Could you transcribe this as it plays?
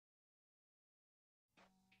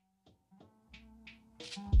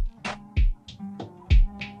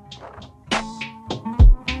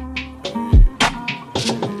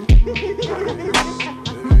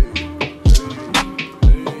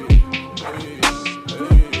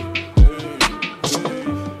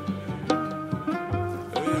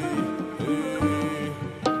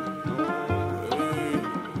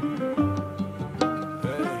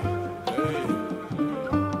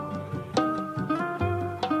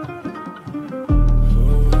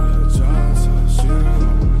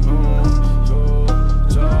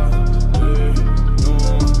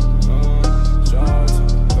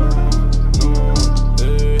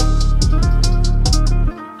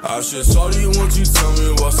shit, shawty, won't you tell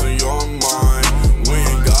me what's on your mind? We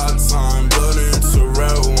ain't got time, blood into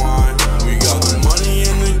red wine. We got the money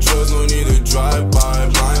and the drugs, no need to drive by.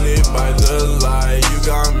 Blinded by the light, you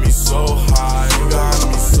got me so high. You got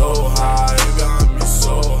me so high, you got me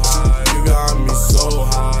so high. You got me so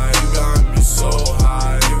high, you got me so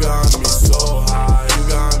high. You got me so high, you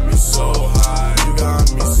got me so high. You got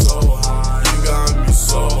me so high, you got me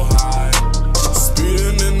so high.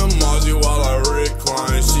 Speeding in the Margie while I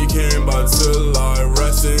recline. She came by till I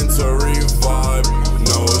resting to revive.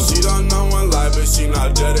 No, she don't know one life, but she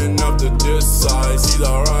not dead enough to decide. See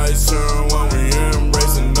the right turn when we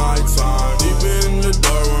embrace the nighttime. Deep in the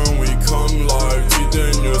dark when we come live. Teeth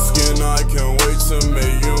in your skin, I can't wait to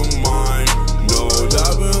make you mine. No,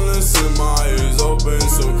 that balance in my eyes open,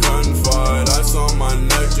 so confide. Ice on my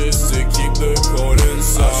neck just to keep the cold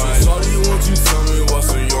inside. Shawty, won't you tell me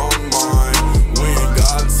what's on your mind? We ain't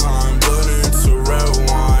got time, blood into red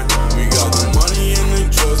wine. We got the money and the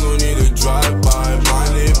drugs, no need to drive by.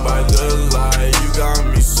 Blinded by the light, you got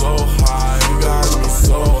me so high. You got me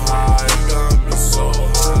so high, you got me so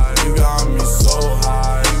high. You got me so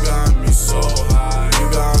high, you got me so high. You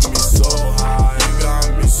got me so high, you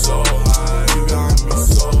got me so high. You got me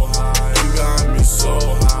so high, you got me so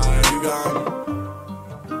high. You got me.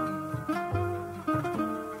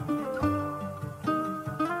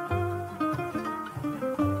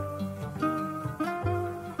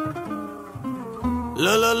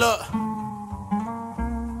 Look.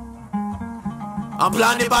 I'm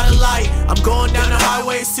blinded by the light. I'm going down the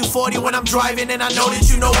highway, it's 240 when I'm driving, and I know that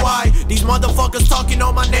you know why. These motherfuckers talking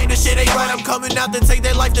on my name, the shit ain't right. I'm coming out to take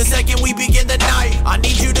their life the second we begin the night. I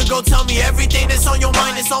need you to go tell me everything that's on your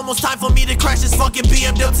mind. It's almost time for me to crash this fucking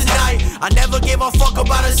BMW tonight. I never gave a fuck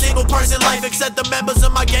about a single person life, except the members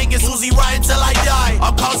of my gang is 𝘿𝙧𝙧 until I die.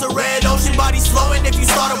 I'll cause a red ocean, bodies flowing if you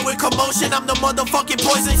start up with commotion. I'm the motherfucking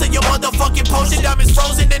poison to your motherfucking potion. Diamonds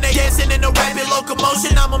frozen and they dancing in a rapid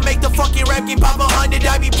locomotion. I'ma make the fucking rap game pop 100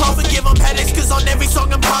 ibuprofen, give them headaches, cause on every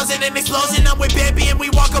song I'm causing an explosion. I'm with Bambi and we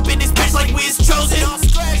walk up in this bitch like we is chosen.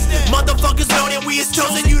 Motherfuckers know that we is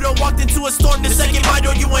chosen. You done walked into a storm the second my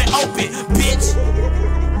door, you